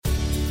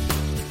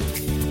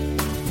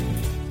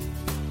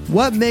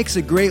What makes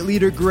a great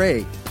leader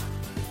great?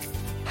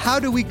 How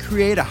do we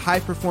create a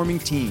high-performing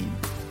team?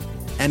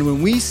 And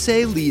when we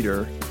say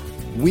leader,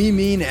 we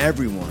mean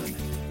everyone,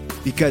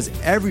 because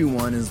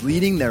everyone is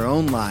leading their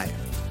own life.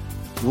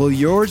 Will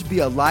yours be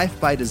a life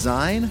by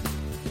design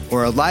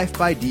or a life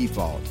by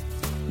default?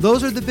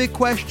 Those are the big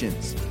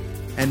questions,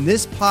 and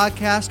this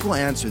podcast will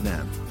answer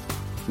them.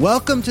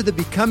 Welcome to the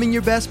Becoming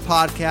Your Best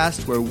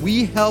podcast, where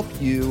we help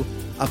you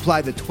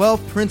apply the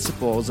 12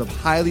 principles of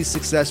highly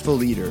successful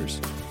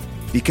leaders,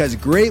 because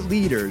great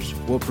leaders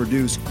will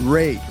produce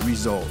great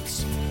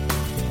results.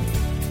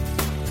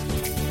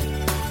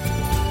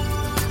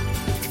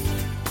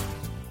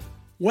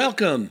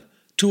 Welcome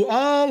to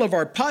all of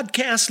our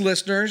podcast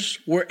listeners,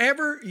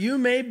 wherever you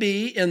may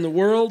be in the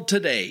world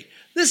today.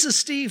 This is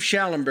Steve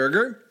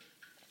Schallenberger,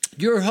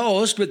 your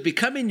host with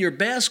Becoming Your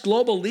Best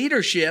Global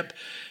Leadership,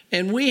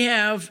 and we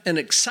have an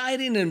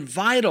exciting and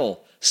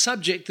vital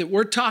subject that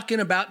we're talking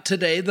about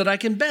today that I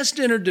can best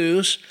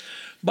introduce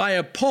by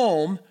a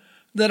poem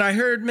that I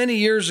heard many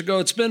years ago.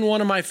 It's been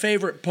one of my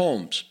favorite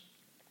poems.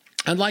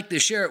 I'd like to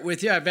share it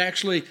with you. I've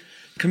actually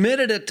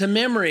committed it to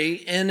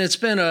memory, and it's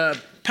been a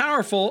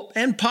powerful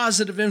and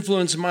positive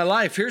influence in my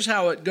life. Here's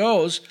how it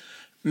goes.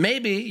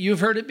 Maybe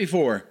you've heard it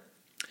before.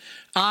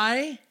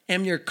 I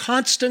am your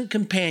constant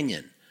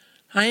companion.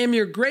 I am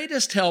your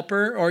greatest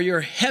helper or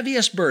your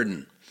heaviest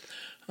burden.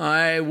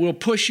 I will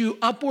push you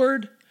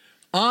upward,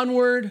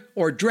 onward,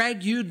 or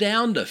drag you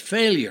down to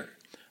failure.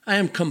 I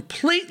am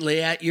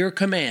completely at your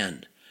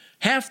command.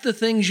 Half the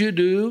things you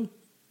do,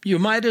 you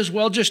might as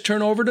well just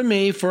turn over to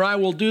me, for I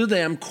will do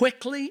them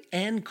quickly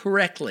and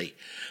correctly.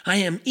 I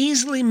am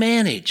easily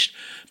managed,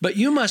 but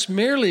you must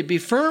merely be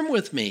firm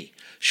with me.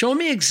 Show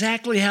me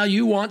exactly how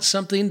you want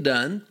something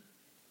done,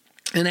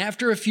 and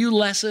after a few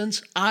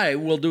lessons, I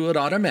will do it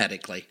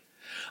automatically.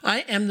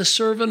 I am the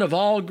servant of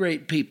all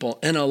great people,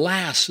 and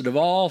alas, of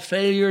all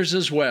failures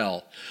as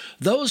well.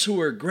 Those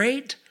who are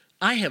great,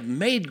 I have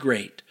made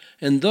great,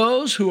 and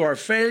those who are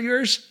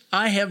failures,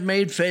 I have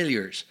made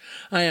failures.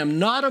 I am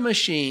not a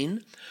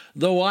machine,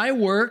 though I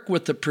work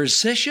with the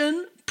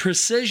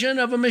precision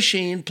of a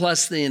machine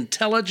plus the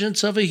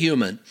intelligence of a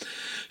human.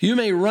 You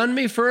may run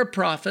me for a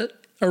profit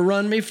or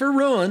run me for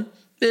ruin.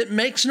 It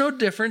makes no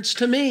difference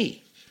to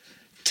me.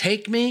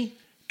 Take me,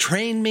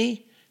 train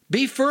me,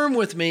 be firm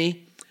with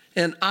me,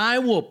 and I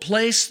will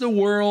place the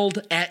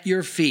world at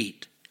your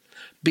feet.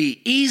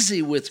 Be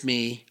easy with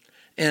me,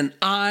 and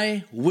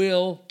I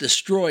will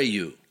destroy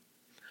you.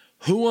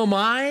 Who am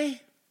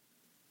I?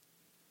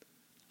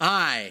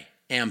 I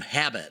am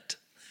habit.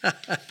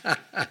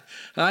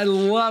 I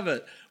love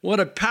it.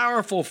 What a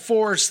powerful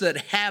force that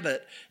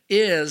habit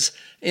is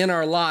in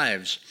our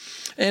lives.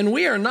 And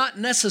we are not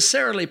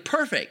necessarily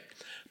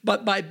perfect,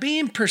 but by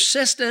being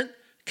persistent,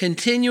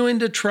 continuing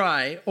to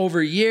try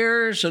over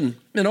years and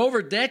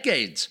over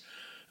decades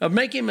of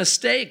making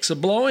mistakes, of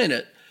blowing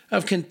it,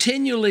 of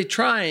continually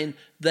trying,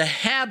 the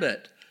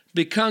habit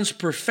becomes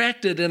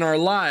perfected in our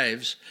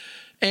lives,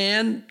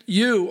 and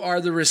you are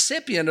the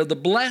recipient of the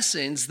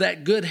blessings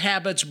that good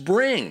habits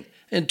bring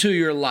into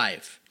your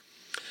life.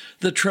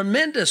 The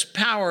tremendous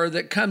power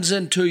that comes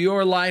into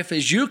your life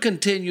as you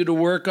continue to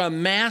work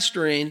on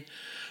mastering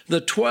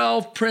the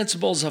 12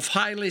 principles of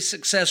highly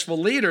successful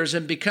leaders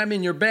and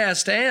becoming your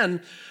best, and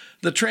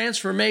the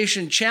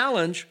transformation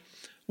challenge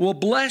will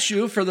bless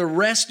you for the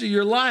rest of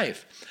your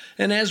life.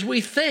 And as we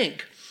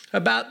think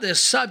about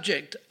this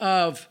subject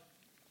of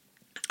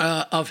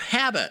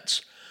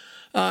habits,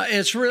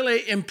 it's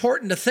really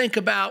important to think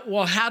about,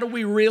 well, how do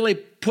we really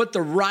put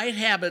the right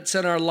habits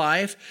in our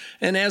life?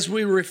 And as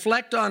we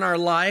reflect on our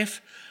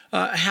life,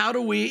 how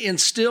do we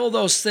instill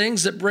those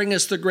things that bring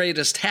us the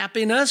greatest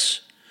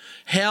happiness,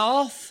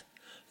 health,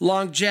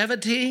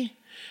 longevity,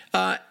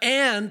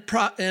 and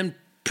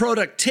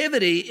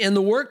productivity in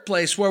the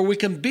workplace, where we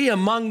can be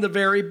among the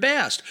very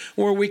best,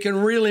 where we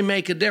can really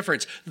make a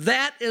difference?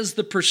 That is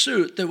the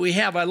pursuit that we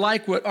have. I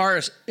like what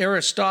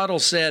Aristotle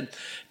said.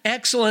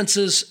 Excellence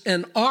is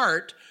an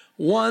art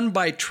won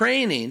by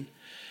training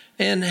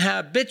and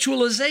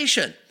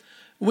habitualization.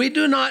 We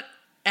do not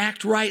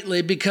act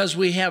rightly because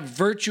we have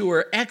virtue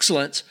or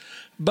excellence,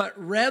 but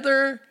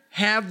rather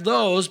have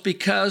those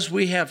because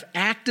we have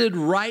acted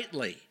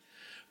rightly.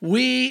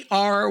 We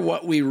are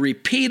what we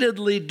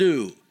repeatedly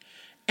do.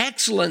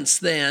 Excellence,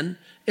 then,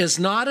 is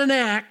not an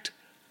act,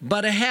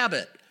 but a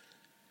habit.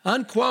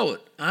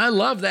 Unquote. I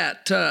love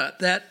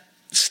that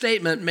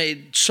statement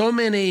made so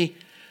many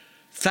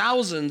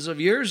thousands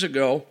of years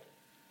ago.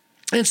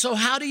 And so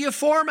how do you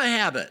form a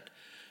habit?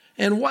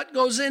 And what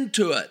goes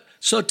into it?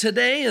 So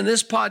today in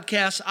this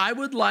podcast, I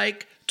would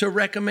like to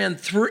recommend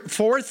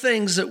four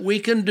things that we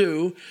can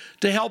do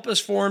to help us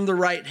form the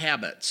right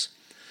habits.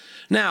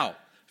 Now,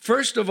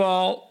 first of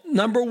all,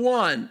 number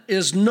one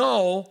is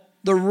know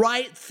the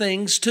right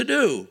things to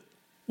do.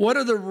 What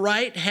are the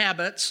right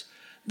habits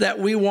that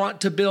we want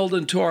to build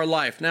into our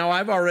life? Now,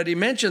 I've already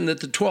mentioned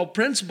that the 12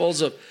 principles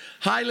of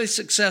highly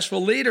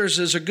successful leaders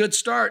is a good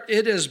start.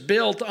 It is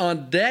built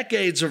on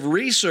decades of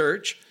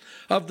research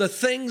of the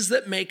things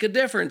that make a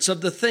difference,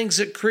 of the things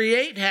that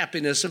create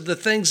happiness, of the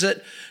things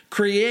that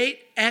create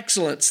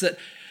excellence, that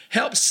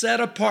help set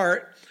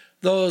apart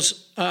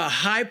those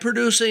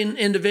high-producing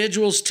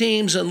individuals,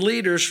 teams, and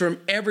leaders from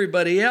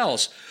everybody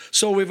else.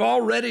 So we've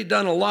already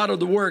done a lot of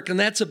the work, and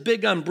that's a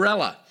big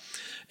umbrella.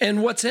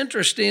 And what's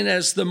interesting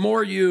is the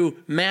more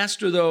you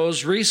master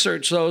those,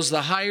 research those,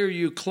 the higher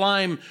you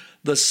climb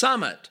the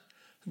summit,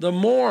 the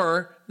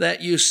more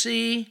that you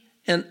see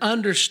and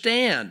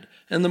understand,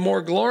 and the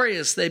more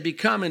glorious they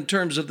become in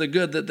terms of the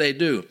good that they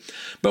do.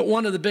 But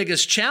one of the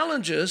biggest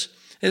challenges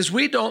is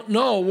we don't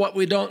know what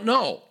we don't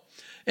know.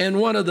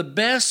 And one of the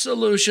best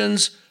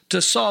solutions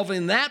to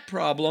solving that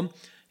problem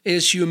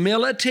is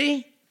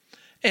humility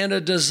and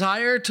a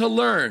desire to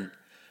learn.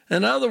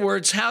 In other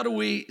words, how do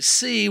we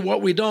see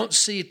what we don't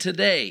see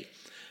today?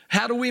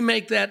 How do we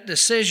make that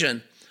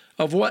decision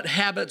of what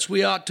habits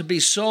we ought to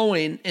be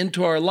sowing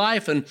into our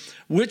life and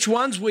which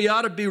ones we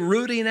ought to be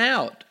rooting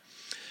out?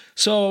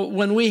 So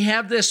when we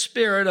have this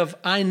spirit of,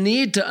 I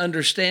need to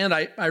understand,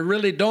 I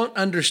really don't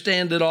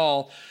understand it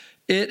all,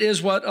 it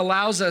is what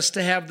allows us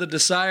to have the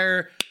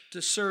desire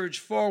to surge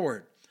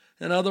forward.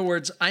 In other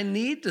words, I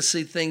need to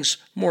see things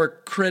more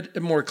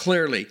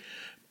clearly.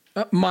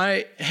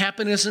 My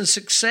happiness and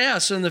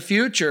success in the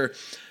future,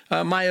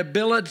 my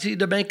ability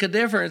to make a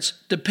difference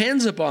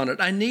depends upon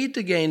it. I need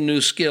to gain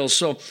new skills.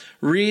 So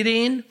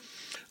reading,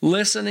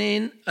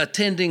 listening,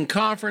 attending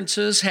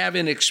conferences,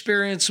 having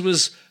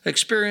experiences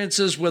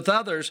with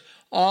others,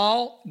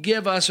 all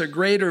give us a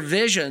greater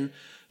vision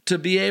to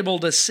be able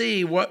to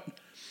see what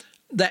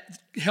that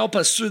help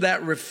us through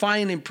that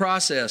refining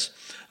process.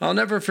 I'll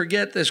never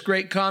forget this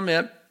great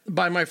comment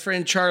by my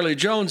friend Charlie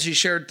Jones. He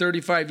shared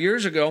 35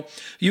 years ago,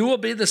 you will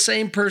be the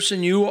same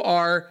person you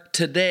are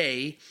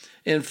today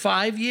in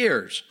 5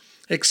 years,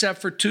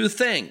 except for 2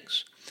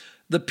 things: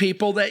 the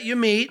people that you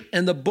meet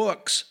and the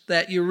books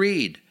that you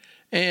read.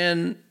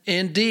 And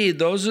indeed,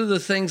 those are the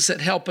things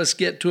that help us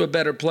get to a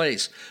better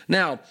place.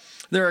 Now,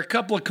 there are a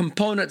couple of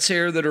components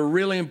here that are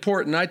really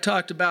important. I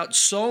talked about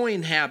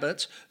sowing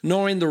habits,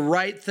 knowing the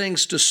right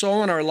things to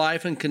sow in our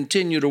life and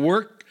continue to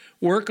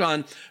work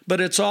on, but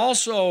it's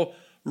also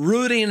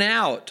rooting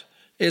out,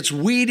 it's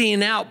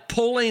weeding out,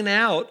 pulling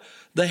out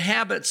the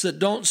habits that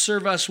don't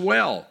serve us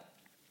well.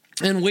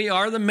 And we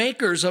are the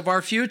makers of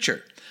our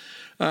future.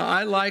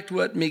 I liked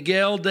what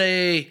Miguel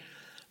de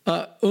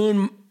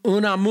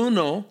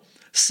Unamuno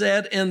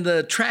said in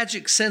The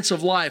Tragic Sense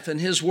of Life, in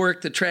his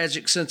work, The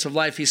Tragic Sense of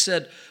Life. He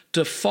said,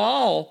 to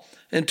fall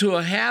into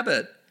a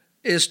habit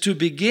is to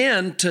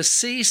begin to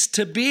cease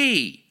to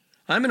be.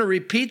 I'm going to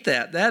repeat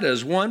that. That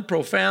is one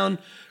profound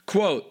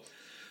quote.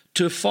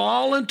 To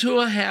fall into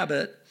a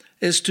habit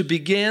is to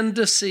begin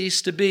to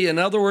cease to be. In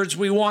other words,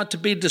 we want to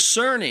be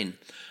discerning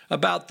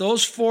about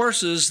those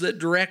forces that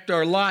direct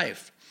our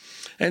life.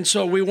 And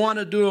so we want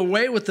to do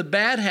away with the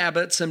bad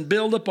habits and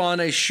build upon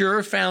a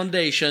sure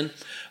foundation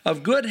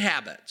of good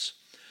habits.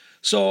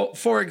 So,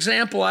 for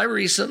example, I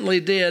recently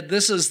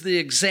this is the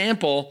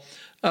example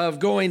of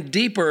going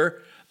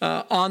deeper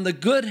on the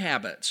good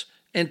habits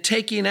and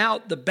taking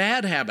out the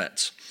bad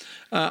habits.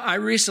 I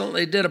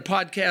recently did a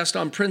podcast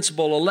on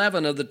Principle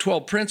 11 of the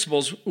 12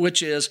 Principles,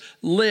 which is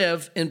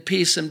live in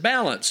peace and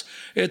balance.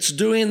 It's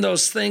doing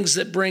those things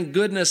that bring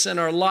goodness in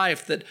our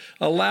life, that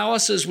allow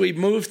us as we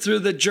move through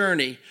the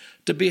journey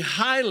to be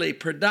highly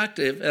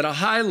productive at a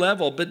high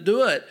level, but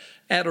do it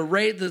at a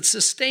rate that's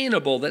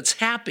sustainable, that's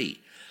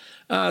happy,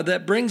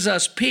 that brings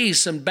us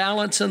peace and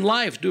balance in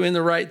life, doing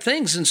the right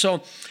things. And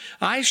so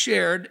I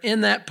shared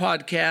in that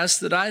podcast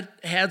that I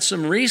had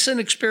some recent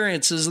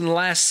experiences in the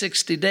last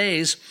 60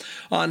 days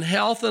on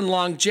health and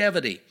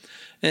longevity.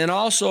 And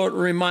also it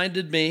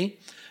reminded me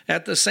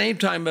at the same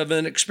time of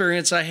an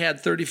experience I had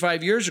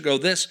 35 years ago.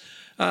 This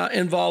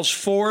involves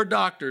 4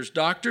 doctors: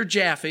 Dr.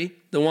 Jaffe,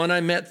 the one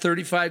I met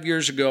 35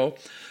 years ago,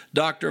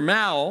 Dr.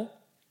 Mao,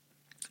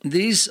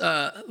 these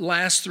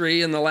last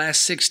 3 in the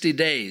last 60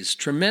 days.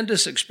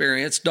 Tremendous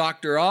experience,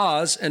 Dr.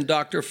 Oz and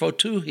Dr.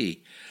 Fotuhi.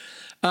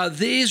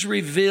 These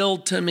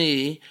revealed to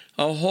me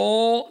a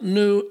whole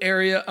new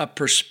area of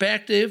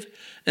perspective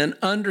and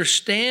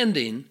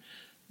understanding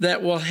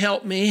that will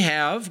help me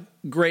have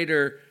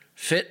greater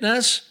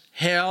fitness,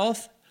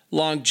 health,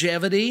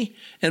 longevity,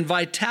 and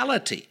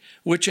vitality,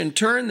 which in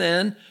turn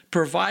then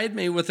provide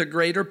me with a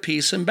greater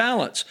peace and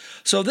balance.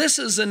 So this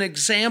is an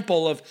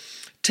example of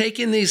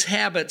taking these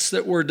habits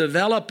that we're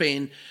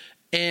developing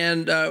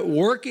and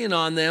working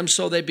on them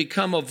so they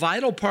become a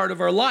vital part of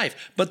our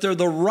life, but they're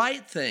the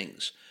right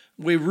things.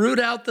 We root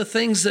out the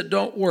things that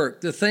don't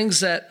work, the things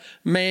that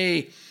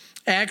may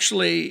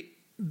actually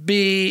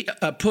be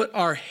put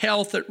our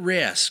health at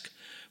risk.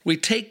 We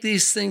take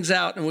these things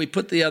out and we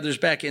put the others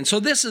back in. So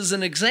this is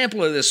an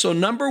example of this. So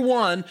number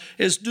 1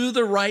 is do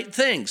the right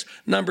things.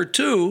 Number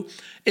 2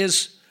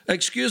 is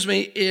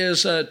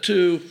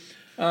to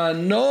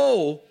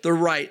know the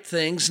right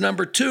things.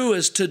 Number 2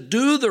 is to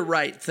do the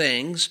right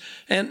things.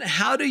 And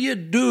how do you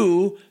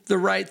do the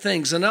right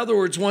things? In other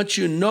words, once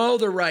you know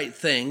the right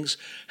things,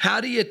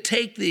 how do you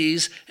take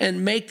these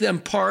and make them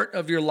part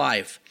of your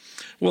life?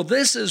 Well,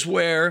 this is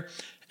where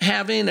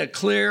having a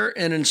clear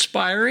and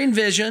inspiring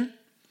vision,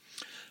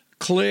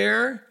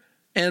 clear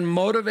and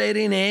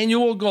motivating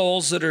annual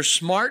goals that are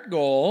SMART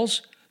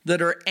goals,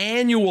 that are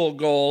annual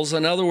goals.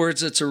 In other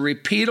words, it's a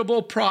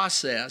repeatable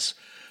process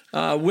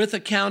with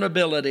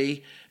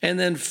accountability. And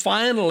then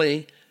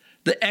finally,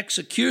 the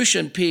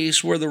execution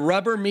piece where the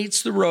rubber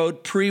meets the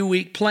road,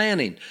 pre-week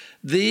planning.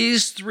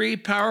 These three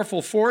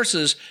powerful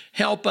forces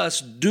help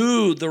us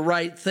do the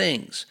right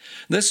things.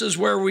 This is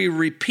where we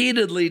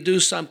repeatedly do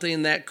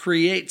something that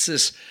creates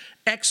this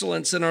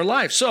excellence in our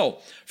life. So,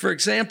 for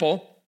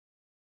example,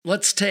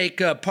 let's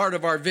take part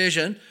of our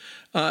vision,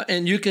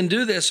 and you can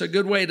do this. A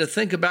good way to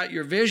think about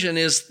your vision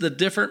is the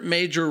different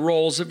major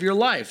roles of your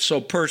life. So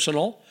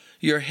personal,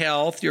 your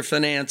health, your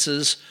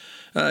finances,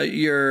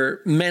 your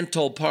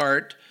mental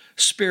part,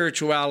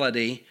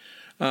 spirituality.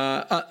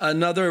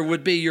 Another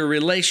would be your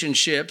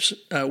relationships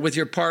with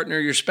your partner,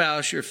 your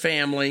spouse, your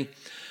family,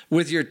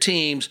 with your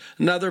teams.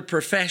 Another,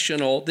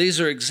 professional. These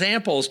are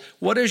examples.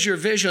 What does your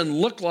vision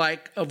look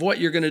like of what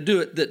you're going to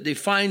do that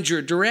defines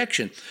your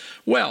direction?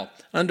 Well,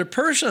 under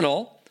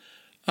personal,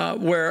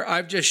 where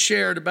I've just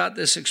shared about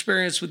this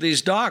experience with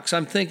these docs,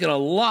 I'm thinking a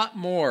lot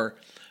more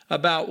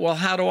about, well,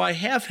 how do I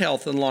have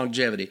health and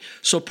longevity?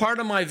 So part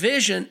of my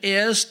vision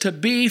is to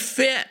be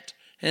fit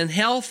and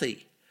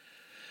healthy.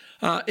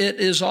 It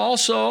is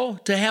also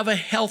to have a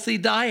healthy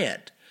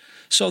diet.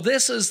 So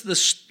this is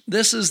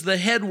the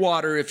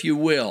headwater, if you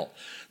will.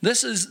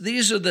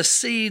 These are the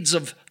seeds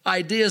of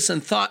ideas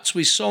and thoughts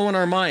we sow in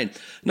our mind.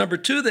 Number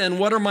two, then,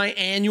 what are my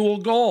annual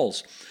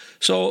goals?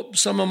 So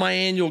some of my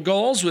annual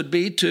goals would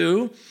be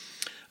to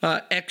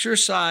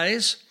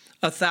exercise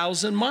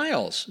 1,000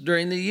 miles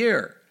during the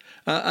year.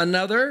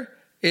 Another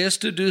is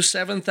to do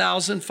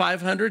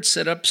 7,500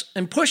 sit-ups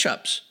and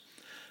push-ups.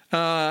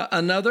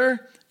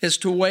 Another is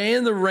to weigh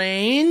in the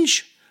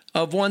range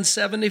of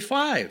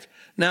 175.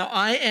 Now,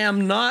 I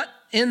am not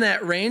in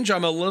that range.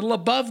 I'm a little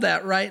above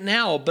that right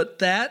now, but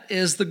that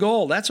is the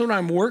goal. That's what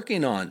I'm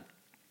working on.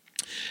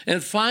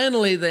 And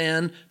finally,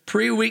 then,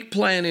 pre-week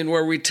planning,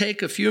 where we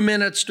take a few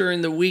minutes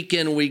during the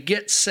weekend, we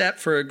get set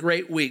for a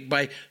great week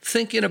by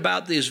thinking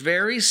about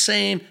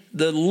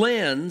the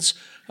lens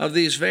of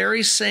these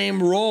very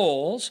same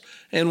roles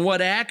and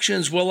what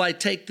actions will I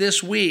take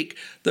this week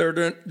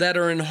that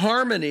are in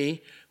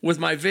harmony with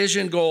my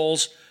vision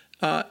goals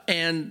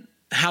and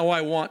how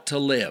I want to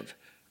live.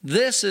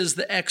 This is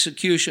the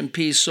execution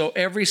piece. So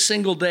every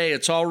single day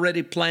it's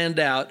already planned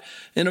out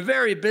in a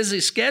very busy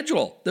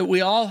schedule that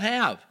we all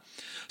have.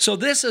 So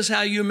this is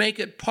how you make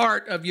it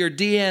part of your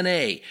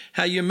DNA,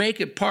 how you make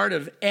it part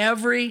of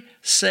every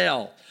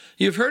cell.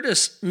 You've heard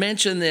us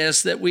mention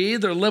this, that we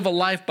either live a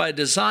life by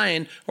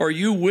design or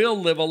you will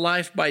live a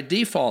life by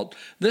default.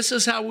 This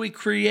is how we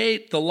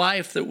create the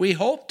life that we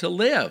hope to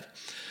live.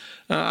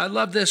 I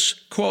love this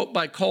quote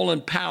by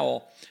Colin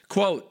Powell.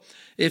 Quote,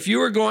 "If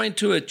you are going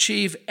to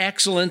achieve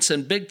excellence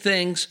in big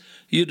things,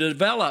 you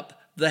develop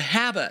the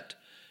habit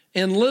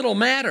in little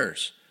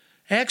matters.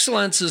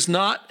 Excellence is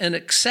not an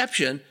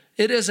exception.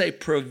 It is a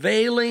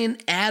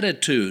prevailing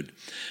attitude."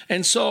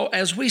 And so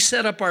as we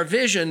set up our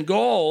vision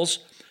goals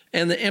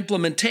and the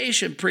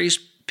implementation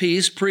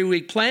piece,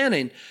 pre-week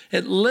planning,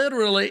 it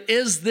literally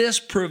is this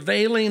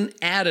prevailing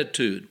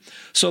attitude.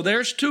 So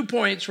there's 2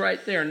 points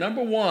right there.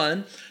 Number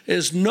one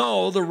is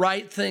know the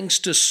right things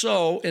to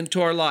sow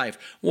into our life.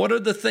 What are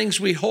the things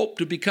we hope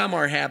to become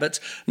our habits?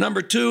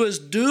 Number two is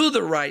do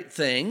the right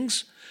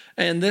things,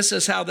 and this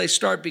is how they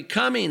start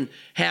becoming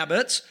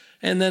habits.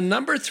 And then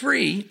number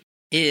three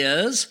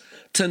is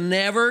to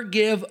never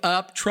give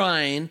up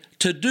trying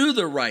to do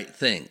the right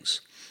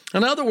things.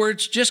 In other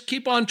words, just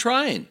keep on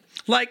trying.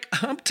 Like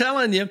I'm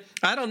telling you,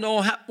 I don't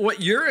know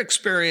what your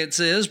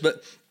experience is,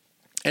 but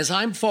as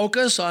I'm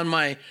focused on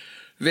my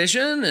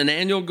vision and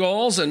annual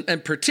goals,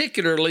 and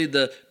particularly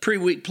the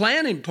pre-week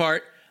planning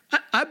part,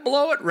 I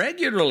blow it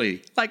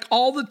regularly, like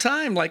all the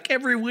time, like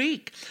every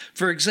week.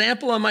 For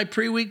example, on my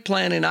pre-week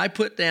planning, I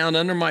put down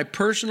under my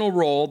personal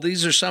role,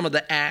 these are some of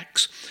the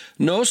acts: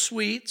 no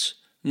sweets,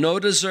 no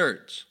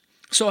desserts.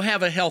 So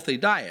have a healthy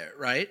diet,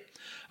 right?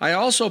 I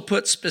also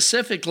put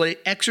specifically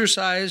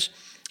exercise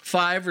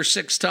 5 or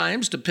 6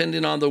 times,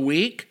 depending on the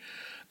week.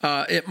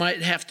 It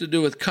might have to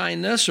do with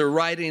kindness or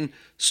writing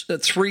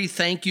 3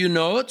 thank you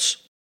notes.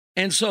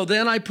 And so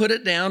then I put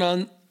it down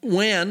on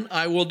when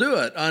I will do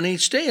it on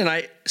each day. And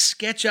I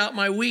sketch out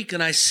my week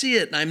and I see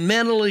it and I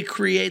mentally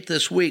create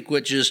this week,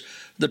 which is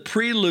the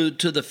prelude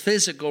to the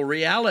physical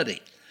reality.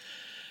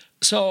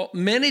 So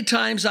many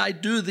times I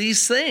do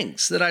these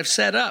things that I've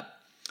set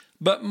up,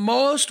 but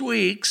most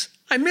weeks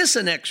I miss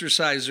an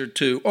exercise or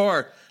 2,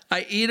 or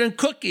I eat a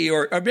cookie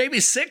or maybe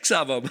 6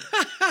 of them.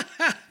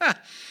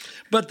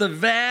 But the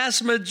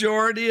vast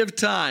majority of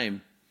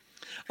time,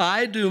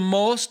 I do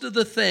most of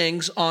the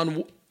things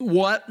on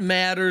what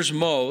matters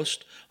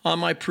most on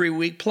my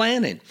pre-week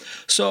planning.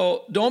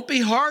 So don't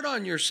be hard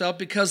on yourself,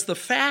 because the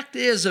fact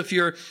is, if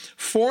you're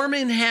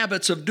forming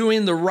habits of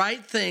doing the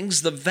right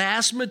things, the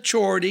vast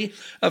majority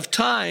of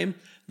time,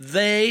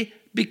 they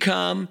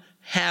become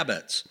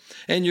habits.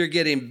 And you're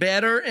getting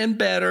better and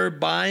better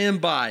by and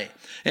by.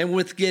 And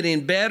with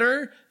getting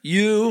better,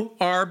 you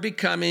are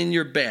becoming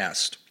your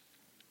best.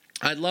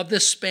 I love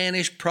this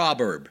Spanish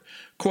proverb.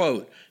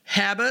 Quote,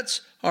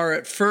 habits are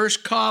at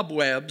first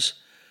cobwebs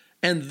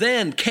and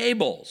then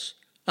cables,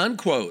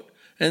 unquote.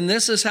 And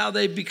this is how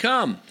they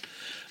become.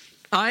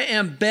 I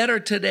am better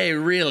today,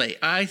 really,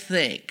 I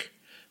think,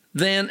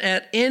 than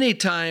at any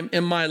time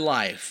in my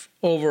life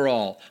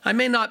overall. I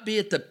may not be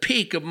at the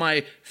peak of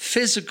my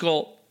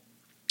physical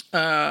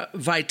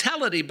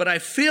vitality, but I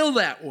feel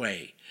that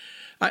way.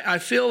 I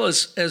feel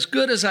as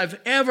good as I've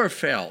ever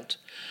felt.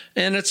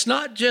 And it's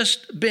not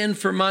just been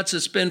for months,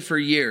 it's been for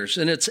years,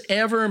 and it's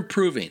ever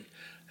improving.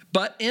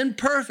 But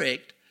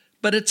imperfect,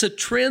 but it's a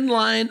trend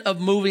line of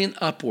moving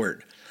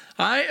upward.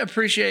 I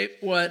appreciate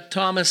what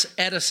Thomas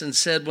Edison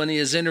said when he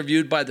was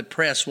interviewed by the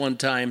press one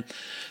time.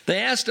 They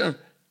asked him,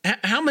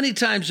 how many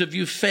times have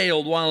you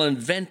failed while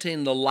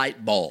inventing the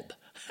light bulb?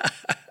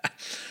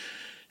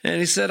 And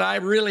he said, I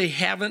really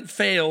haven't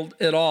failed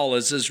at all,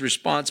 is his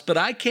response, but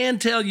I can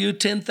tell you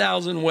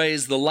 10,000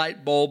 ways the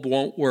light bulb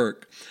won't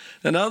work.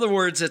 In other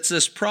words, it's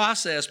this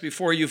process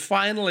before you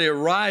finally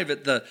arrive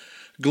at the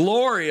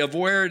glory of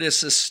where it is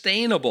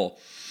sustainable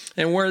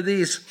and where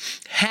these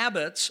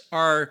habits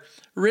are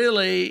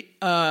really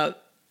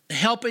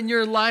helping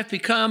your life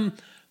become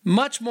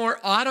much more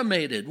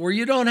automated, where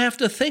you don't have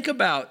to think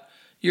about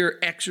your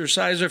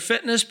exercise or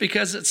fitness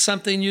because it's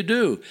something you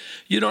do.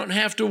 You don't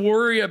have to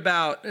worry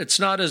about, it's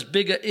not as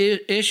big an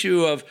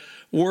issue of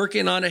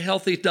working on a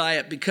healthy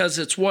diet because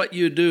it's what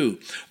you do,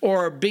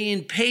 or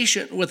being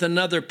patient with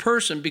another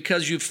person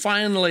because you've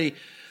finally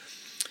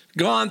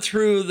gone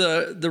through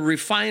the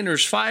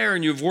refiner's fire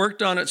and you've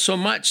worked on it so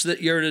much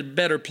that you're in a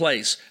better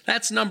place.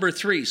 That's number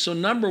 3. So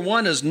number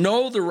 1 is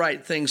know the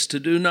right things to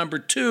do. Number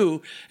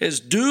 2 is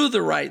do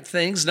the right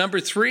things. Number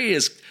 3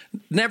 is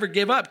never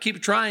give up,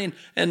 keep trying.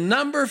 And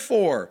number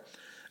 4,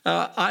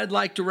 I'd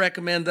like to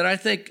recommend that I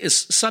think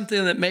is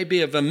something that may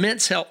be of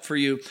immense help for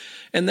you,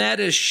 and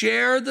that is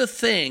share the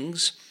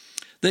things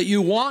that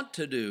you want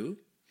to do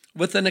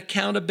with an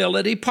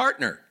accountability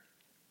partner.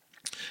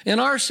 In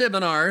our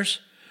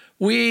seminars,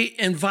 we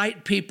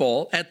invite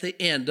people at the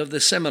end of the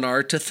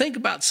seminar to think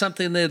about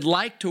something they'd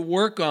like to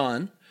work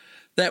on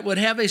that would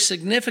have a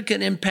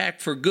significant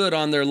impact for good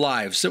on their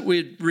lives that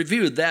we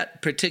reviewed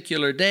that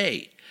particular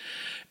day.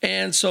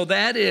 And so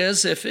that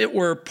is, if it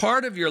were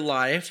part of your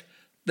life,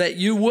 that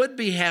you would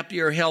be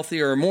happier,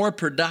 healthier, or more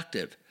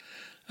productive,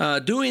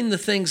 doing the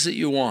things that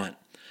you want.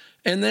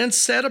 And then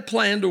set a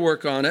plan to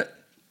work on it,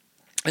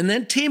 and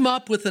then team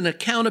up with an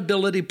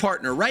accountability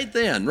partner right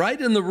then,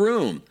 right in the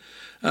room.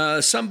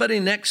 Somebody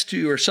next to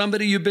you or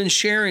somebody you've been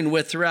sharing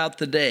with throughout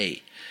the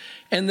day.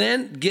 And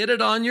then get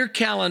it on your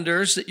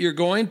calendars that you're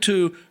going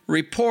to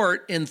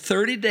report in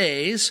 30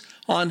 days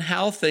on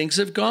how things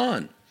have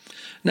gone.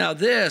 Now,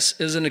 this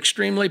is an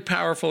extremely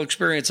powerful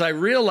experience. I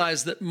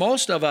realize that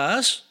most of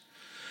us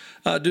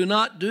do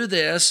not do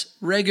this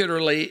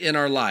regularly in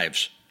our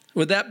lives.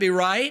 Would that be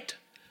right?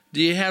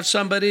 Do you have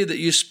somebody that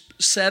you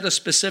set a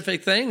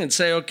specific thing and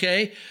say,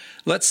 okay,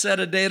 let's set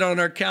a date on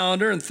our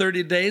calendar in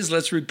 30 days.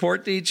 Let's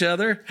report to each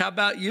other. How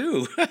about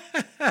you?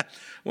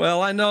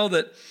 Well, I know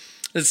that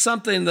it's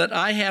something that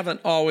I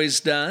haven't always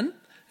done.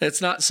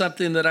 It's not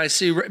something that I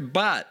see.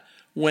 But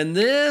when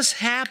this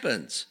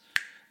happens,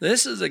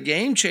 this is a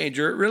game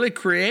changer. It really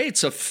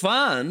creates a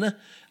fun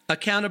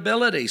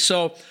accountability.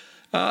 So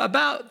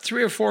about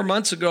 3 or 4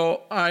 months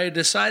ago, I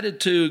decided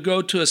to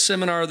go to a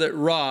seminar that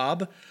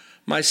Rob,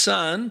 my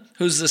son,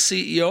 who's the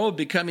CEO of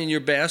Becoming Your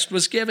Best,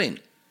 was giving,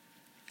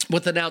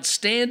 with an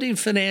outstanding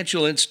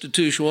financial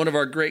institution, one of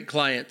our great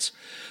clients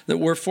that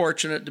we're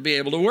fortunate to be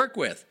able to work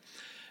with.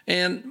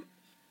 And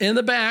in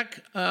the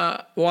back,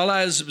 while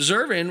I was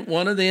observing,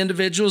 one of the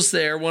individuals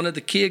there, one of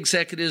the key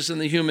executives in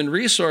the human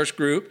resource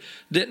group,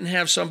 didn't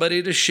have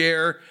somebody to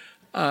share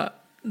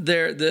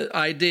the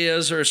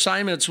ideas or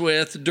assignments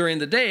with during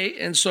the day,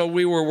 and so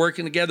we were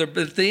working together.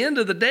 But at the end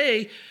of the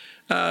day,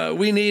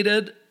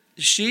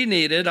 she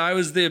needed, I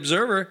was the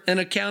observer, an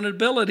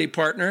accountability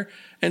partner,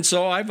 and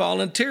so I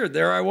volunteered.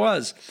 There I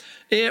was.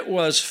 It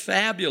was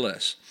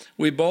fabulous.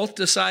 We both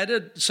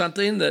decided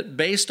something that,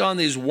 based on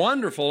these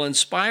wonderful,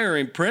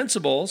 inspiring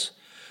principles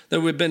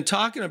that we've been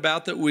talking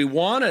about, that we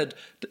wanted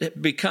to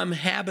become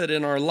habit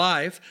in our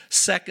life,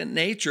 second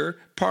nature,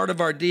 part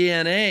of our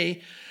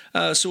DNA.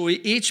 So we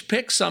each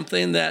picked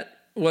something that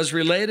was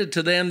related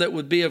to them that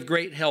would be of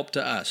great help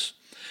to us.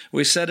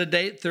 We set a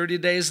date 30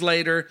 days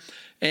later,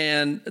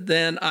 and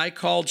then I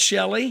called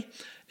Shelley,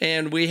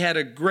 and we had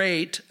a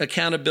great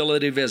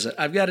accountability visit.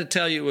 I've got to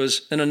tell you, it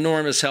was an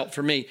enormous help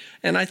for me.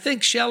 And I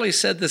think Shelley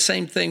said the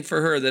same thing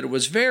for her, that it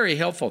was very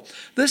helpful.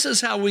 This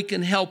is how we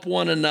can help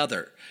one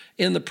another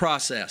in the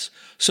process.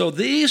 So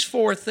these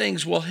 4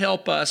 things will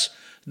help us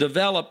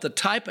develop the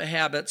type of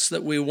habits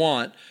that we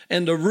want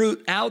and to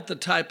root out the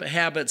type of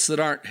habits that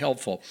aren't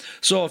helpful.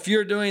 So if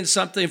you're doing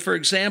something, for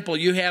example,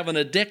 you have an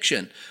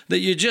addiction that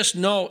you just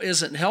know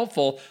isn't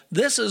helpful,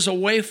 this is a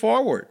way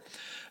forward.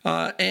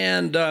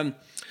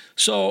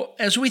 So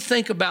as we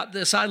think about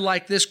this, I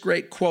like this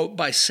great quote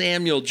by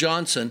Samuel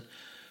Johnson.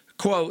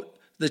 Quote,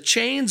 "The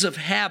chains of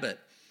habit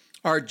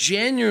are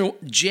generally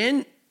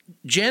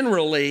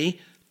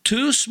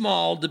too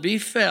small to be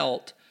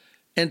felt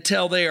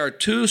until they are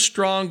too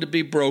strong to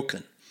be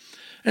broken."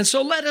 And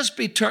so let us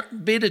be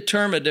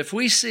determined, if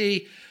we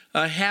see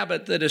a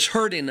habit that is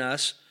hurting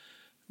us,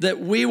 that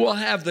we will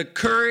have the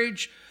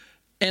courage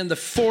and the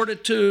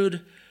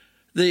fortitude,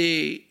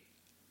 the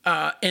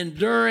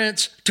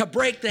endurance to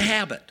break the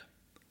habit,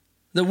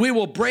 that we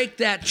will break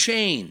that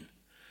chain,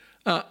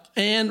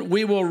 and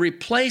we will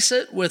replace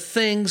it with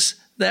things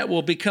that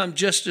will become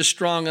just as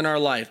strong in our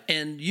life.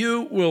 And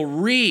you will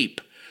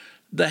reap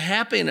the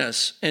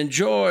happiness and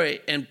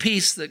joy and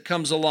peace that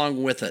comes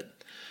along with it.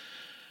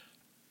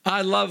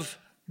 I love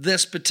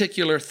this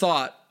particular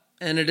thought,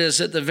 and it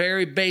is at the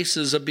very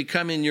basis of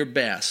becoming your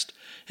best.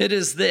 It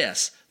is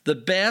this: the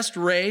best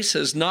race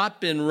has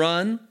not been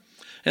run,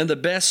 and the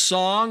best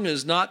song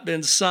has not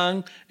been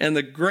sung, and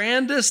the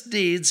grandest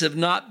deeds have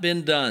not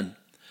been done.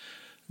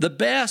 The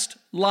best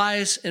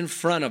lies in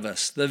front of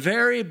us, the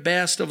very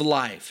best of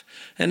life.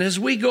 And as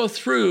we go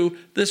through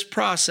this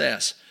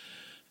process,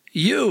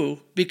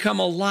 you become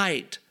a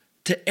light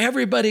to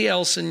everybody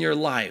else in your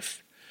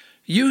life.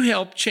 You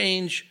help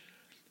change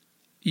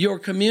your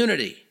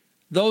community,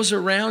 those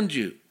around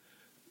you,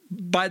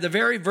 by the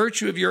very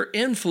virtue of your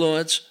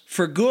influence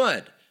for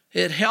good.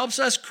 It helps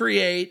us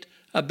create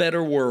a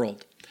better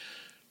world.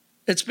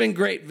 It's been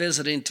great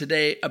visiting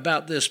today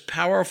about this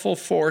powerful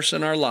force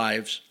in our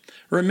lives.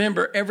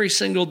 Remember, every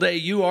single day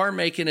you are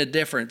making a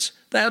difference.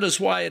 That is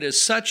why it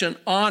is such an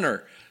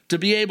honor to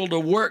be able to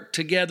work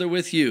together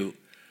with you.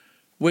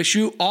 Wish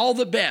you all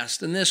the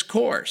best in this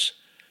course.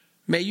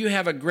 May you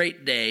have a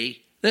great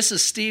day. This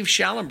is Steve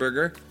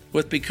Schallenberger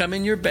with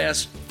Becoming Your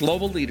Best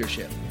Global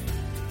Leadership.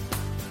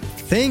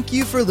 Thank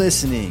you for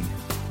listening.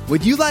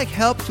 Would you like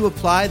help to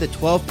apply the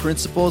 12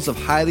 principles of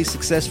highly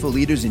successful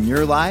leaders in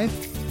your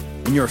life,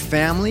 in your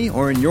family,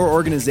 or in your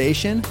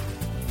organization?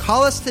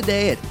 Call us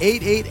today at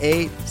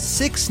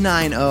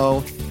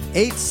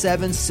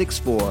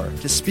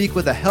 888-690-8764 to speak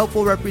with a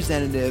helpful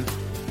representative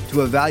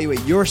to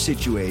evaluate your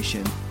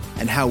situation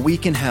and how we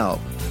can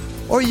help.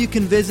 Or you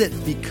can visit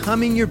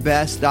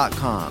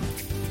becomingyourbest.com.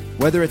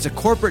 Whether it's a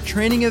corporate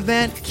training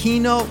event,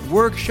 keynote,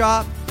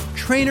 workshop,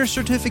 trainer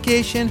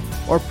certification,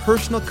 or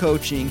personal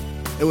coaching,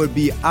 it would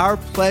be our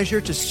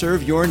pleasure to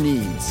serve your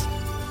needs.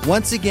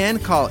 Once again,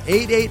 call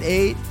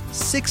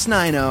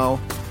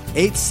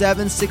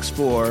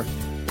 888-690-8764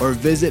 or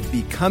visit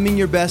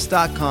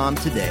becomingyourbest.com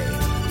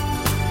today.